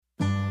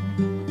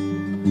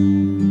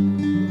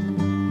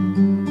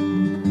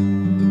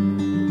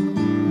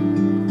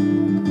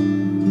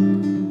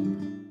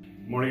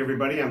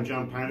I'm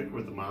John Peinecker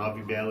with the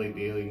Mojave Valley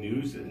Daily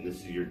News, and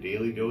this is your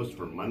daily dose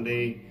for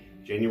Monday,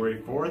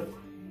 January 4th.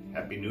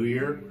 Happy New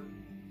Year.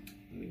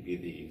 Let me be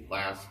the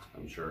last,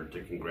 I'm sure,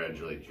 to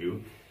congratulate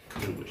you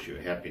and wish you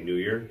a Happy New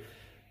Year.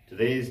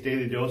 Today's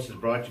daily dose is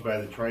brought to you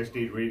by the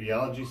Tri-State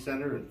Radiology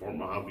Center in Fort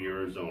Mojave,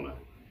 Arizona.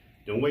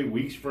 Don't wait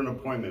weeks for an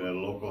appointment at a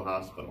local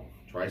hospital.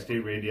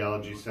 Tri-State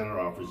Radiology Center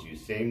offers you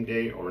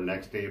same-day or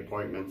next-day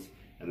appointments,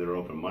 and they're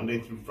open Monday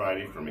through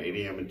Friday from 8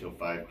 a.m. until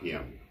 5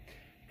 p.m.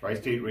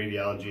 Tri-State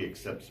Radiology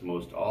accepts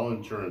most all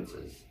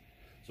insurances.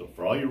 So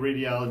for all your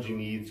radiology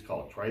needs,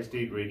 call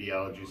Tri-State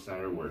Radiology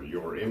Center, where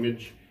your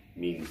image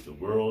means the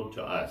world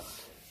to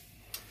us.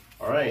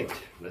 All right,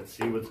 let's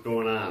see what's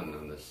going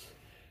on this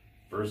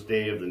first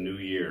day of the new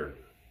year.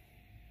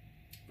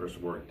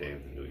 First work day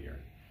of the new year.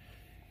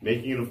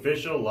 Making it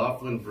official,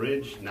 Laughlin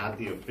Bridge, not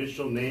the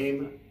official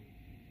name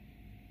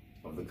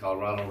of the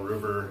Colorado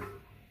River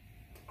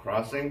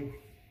crossing.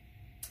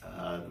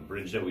 The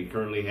bridge that we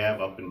currently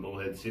have up in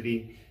Bullhead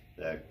City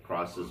that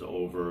crosses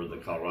over the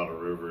Colorado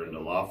River into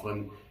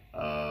Laughlin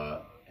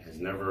has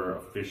never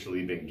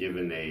officially been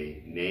given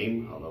a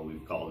name, although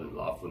we've called it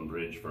Laughlin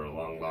Bridge for a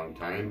long, long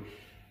time.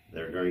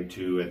 They're going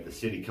to, at the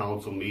City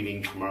Council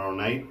meeting tomorrow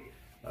night,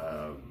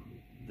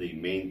 the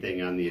main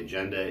thing on the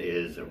agenda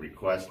is a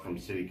request from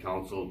City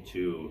Council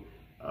to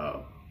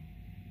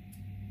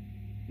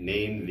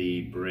name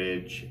the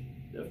bridge,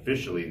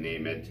 officially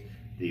name it,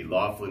 the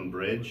Laughlin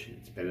Bridge.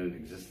 It's been in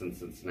existence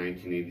since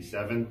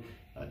 1987.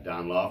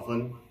 Don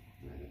Laughlin,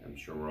 I'm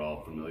sure we're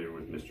all familiar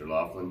with Mr.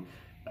 Laughlin,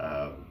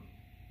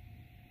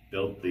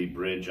 built the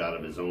bridge out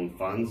of his own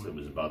funds. It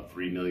was about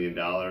 $3 million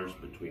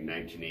between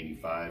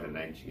 1985 and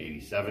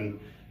 1987.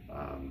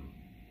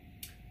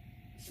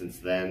 Since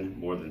then,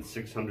 more than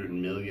 600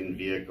 million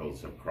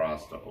vehicles have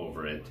crossed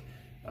over it.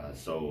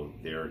 So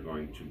they're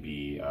going to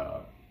be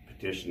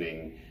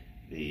petitioning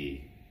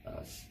the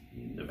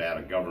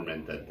Nevada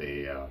government that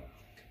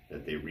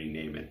they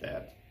rename it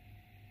that.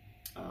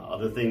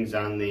 Other things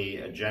on the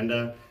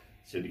agenda: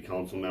 City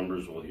Council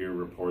members will hear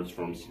reports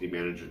from City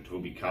Manager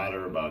Toby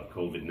Cotter about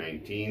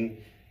COVID-19,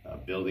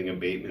 building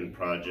abatement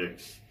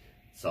projects,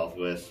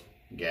 Southwest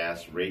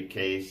Gas rate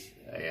case,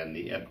 and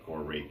the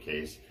EPCOR rate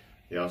case.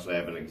 They also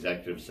have an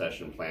executive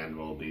session planned.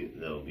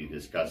 They'll be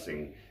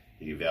discussing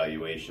the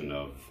evaluation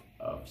of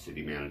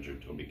City Manager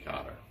Toby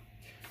Cotter.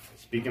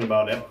 Speaking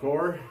about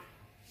EPCOR,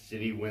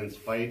 City wins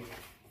fight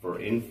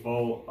for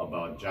info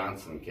about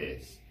Johnson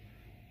case.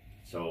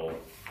 So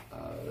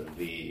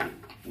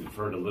we've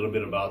heard a little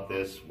bit about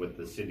this. What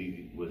the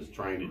city was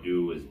trying to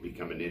do is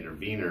become an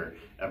intervener.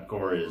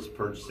 EPCOR is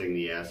purchasing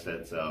the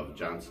assets of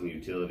Johnson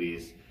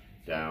Utilities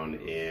down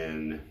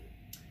in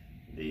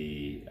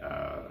the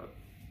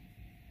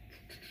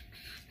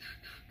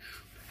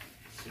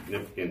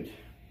significant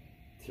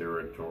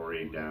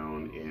territory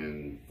down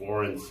in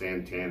Florence,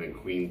 Santan, and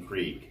Queen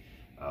Creek.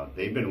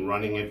 They've been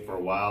running it for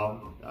a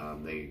while.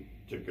 They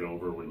took it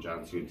over when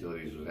Johnson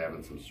Utilities was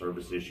having some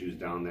service issues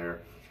down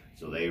there,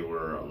 so they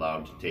were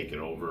allowed to take it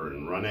over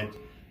and run it.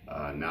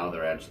 Now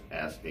they're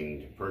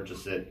asking to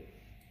purchase it.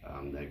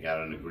 They got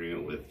an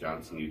agreement with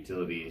Johnson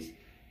Utilities,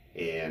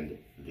 and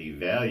the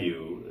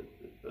value,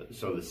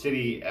 so the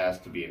city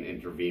asked to be an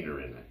intervener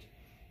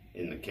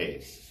in the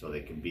case, so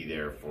they could be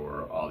there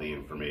for all the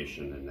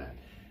information and that.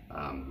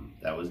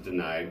 That was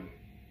denied.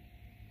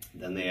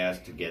 Then they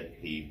asked to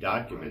get the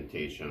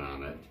documentation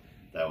on it.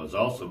 That was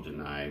also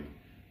denied.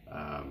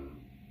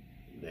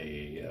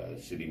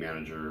 City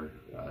Manager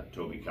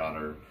Toby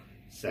Cotter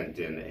sent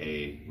in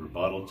a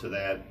rebuttal to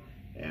that,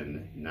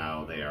 and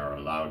now they are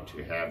allowed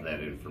to have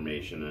that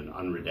information, an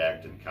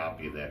unredacted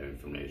copy of that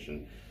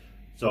information.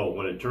 So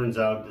what it turns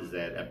out is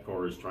that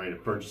EPCOR is trying to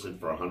purchase it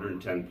for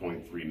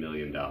 $110.3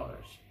 million.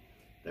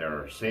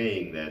 They're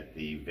saying that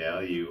the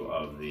value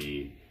of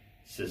the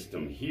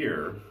system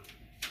here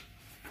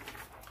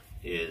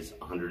is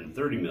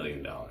 $130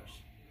 million.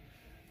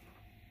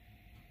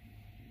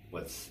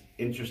 What's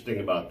interesting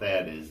about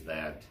that is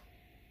that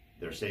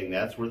they're saying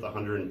that's worth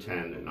 110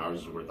 and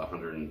ours is worth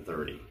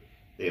 130.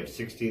 They have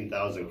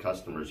 16,000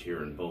 customers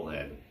here in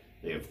Bullhead.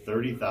 They have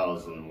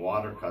 30,000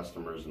 water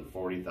customers and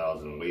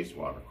 40,000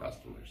 wastewater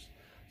customers.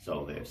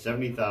 So they have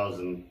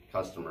 70,000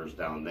 customers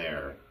down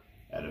there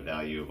at a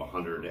value of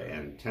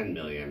 110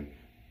 million,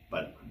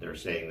 but they're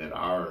saying that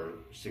our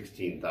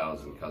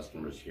 16,000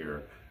 customers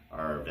here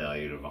are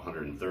valued of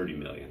 130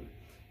 million.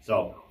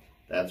 So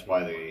that's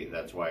why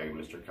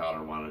Mr.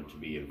 Cotter wanted to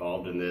be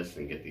involved in this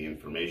and get the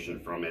information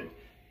from it.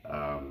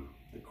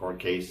 The court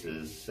case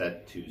is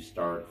set to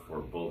start for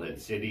Bullhead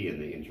City in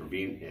the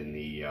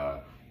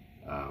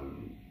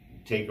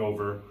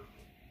takeover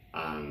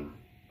on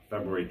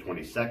February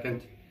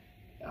 22nd.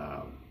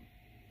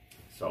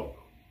 So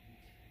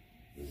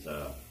it's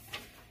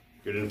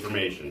good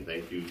information.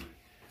 Thank you,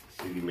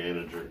 City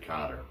Manager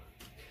Cotter.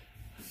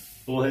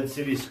 Bullhead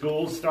City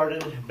Schools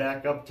started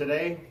back up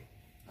today.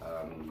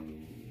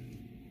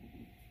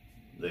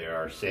 They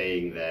are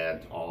saying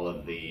that all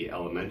of the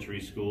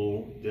elementary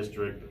school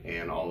district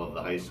and all of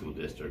the high school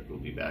district will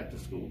be back to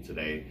school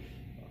today.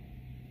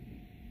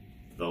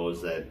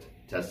 Those that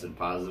tested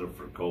positive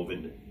for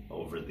COVID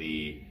over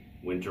the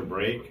winter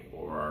break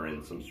or are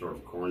in some sort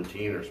of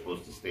quarantine are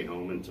supposed to stay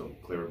home until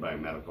cleared by a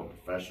medical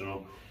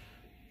professional.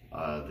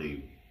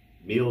 The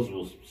meals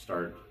will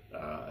start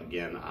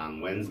again on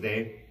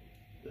Wednesday.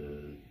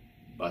 The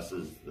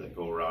buses that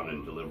go around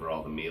and deliver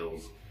all the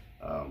meals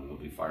will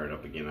be fired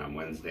up again on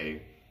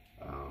Wednesday.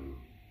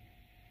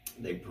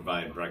 They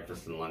provide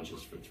breakfast and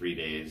lunches for 3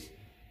 days.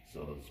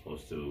 So it's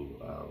supposed to,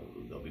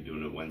 they'll be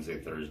doing it Wednesday,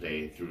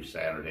 Thursday through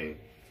Saturday,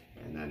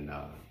 and then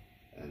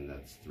and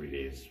that's 3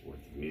 days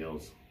worth of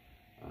meals.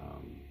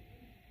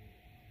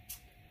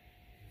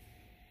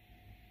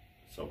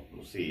 So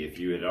we'll see. If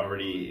you had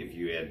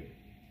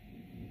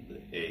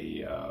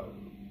a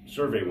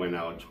survey went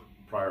out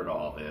prior to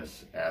all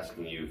this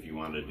asking you if you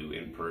want to do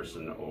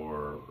in-person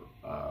or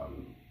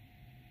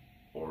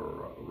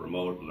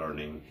remote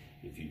learning.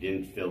 If you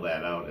didn't fill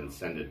that out and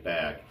send it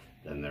back,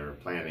 then they're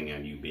planning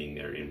on you being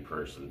there in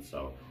person.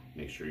 So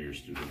make sure your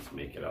students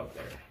make it out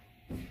there.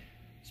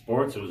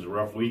 Sports, it was a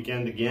rough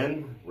weekend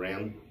again.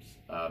 Rams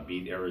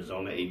beat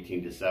Arizona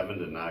 18-7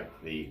 to knock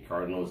the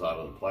Cardinals out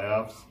of the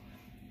playoffs.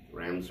 The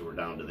Rams were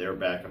down to their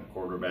backup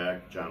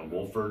quarterback, John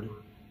Wolford.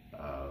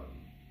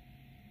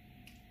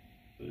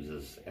 It was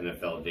his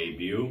NFL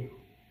debut.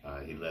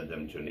 He led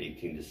them to an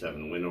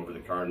 18-7 win over the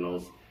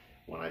Cardinals.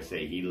 When I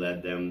say he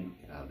led them,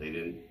 they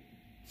didn't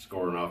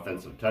score an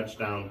offensive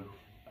touchdown.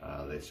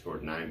 They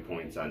scored 9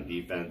 points on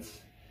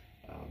defense,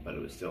 but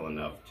it was still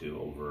enough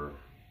to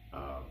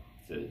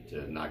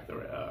knock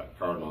the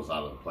Cardinals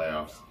out of the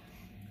playoffs.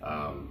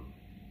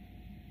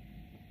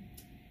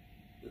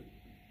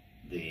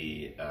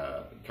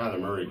 Kyler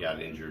Murray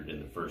got injured in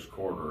the first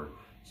quarter,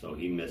 so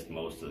he missed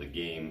most of the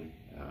game.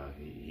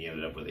 He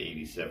ended up with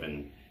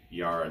 87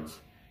 yards.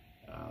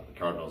 The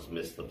Cardinals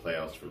missed the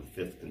playoffs for the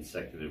 5th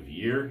consecutive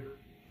year.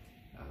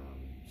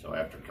 So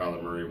after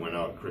Kyler Murray went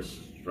out, Chris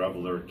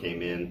Streveler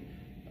came in,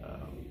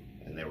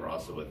 and they were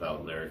also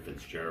without Larry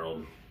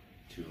Fitzgerald,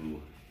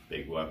 two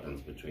big weapons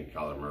between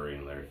Kyler Murray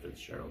and Larry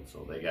Fitzgerald.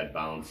 So they got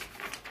bounced.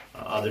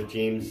 Other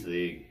teams,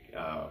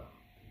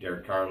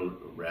 Derek Carr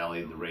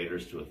rallied the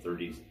Raiders to a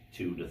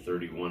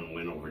 32-31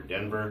 win over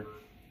Denver.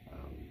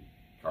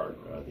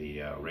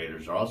 The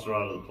Raiders are also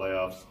out of the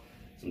playoffs.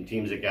 Some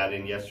teams that got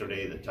in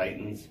yesterday, the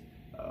Titans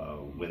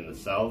win the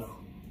South.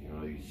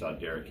 You saw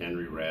Derrick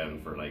Henry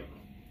ran for like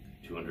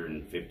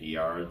 250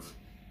 yards.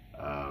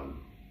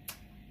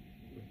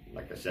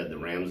 Like I said, the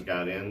Rams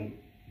got in.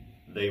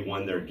 They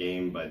won their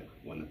game, but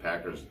when the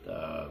Packers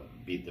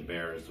beat the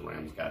Bears, the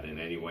Rams got in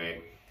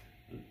anyway.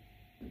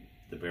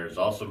 The Bears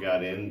also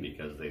got in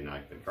because they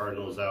knocked the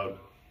Cardinals out.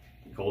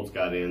 The Colts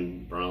got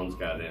in, Browns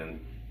got in.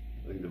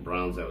 I think the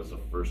Browns, that was the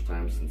first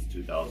time since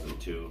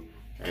 2002,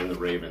 and the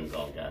Ravens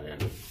all got in.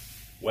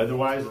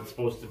 Weather-wise, it's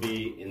supposed to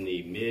be in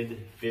the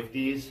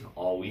mid-50s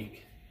all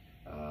week.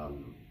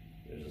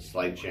 There's a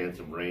slight chance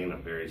of rain, a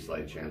very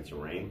slight chance of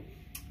rain,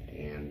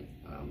 and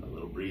a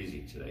little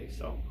breezy today.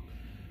 So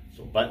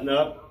button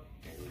up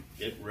and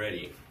get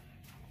ready.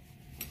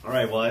 All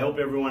right, well, I hope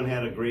everyone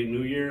had a great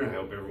New Year. I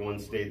hope everyone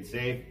stayed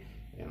safe,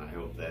 and I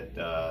hope that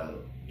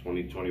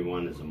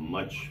 2021 is a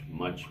much,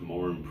 much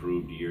more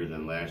improved year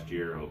than last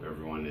year. I hope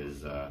everyone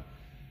is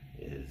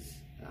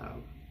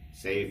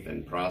safe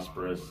and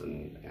prosperous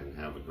and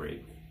have a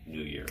great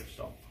New Year.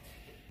 So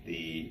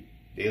the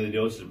Daily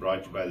Dose is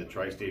brought to you by the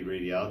Tri-State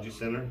Radiology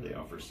Center. They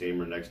offer same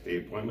or next day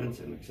appointments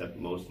and accept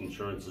most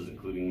insurances,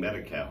 including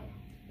Medi-Cal.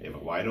 They have a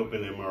wide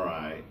open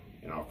MRI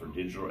and offer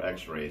digital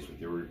x-rays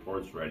with your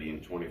reports ready in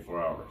 24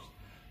 hours.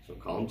 So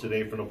call them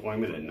today for an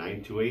appointment at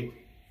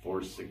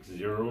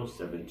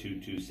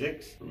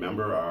 928-460-7226.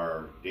 Remember,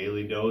 our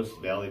Daily Dose,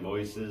 Valley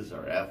Voices,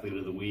 our Athlete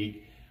of the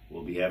Week.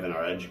 We'll be having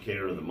our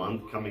Educator of the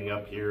Month coming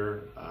up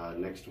here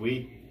next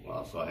week. We'll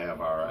also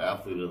have our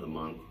Athlete of the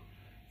Month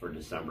for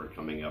December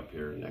coming up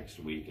here next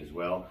week as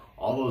well.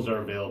 All those are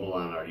available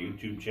on our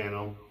YouTube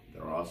channel.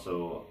 They're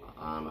also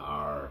on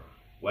our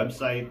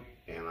website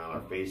and on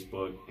our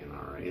Facebook and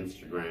our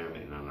Instagram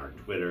and on our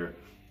Twitter,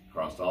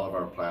 across all of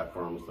our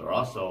platforms. They're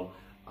also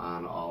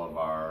on all of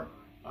our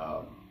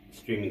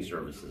streaming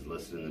services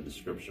listed in the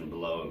description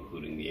below,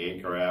 including the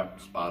Anchor app,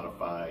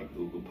 Spotify,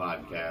 Google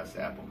Podcasts,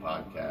 Apple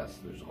Podcasts.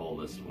 There's a whole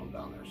list of them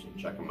down there, so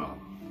check them out.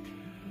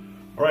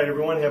 All right,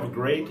 everyone, have a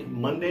great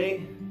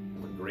Monday.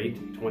 Have a great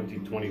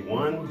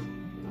 2021.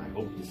 I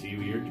hope to see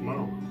you here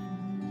tomorrow.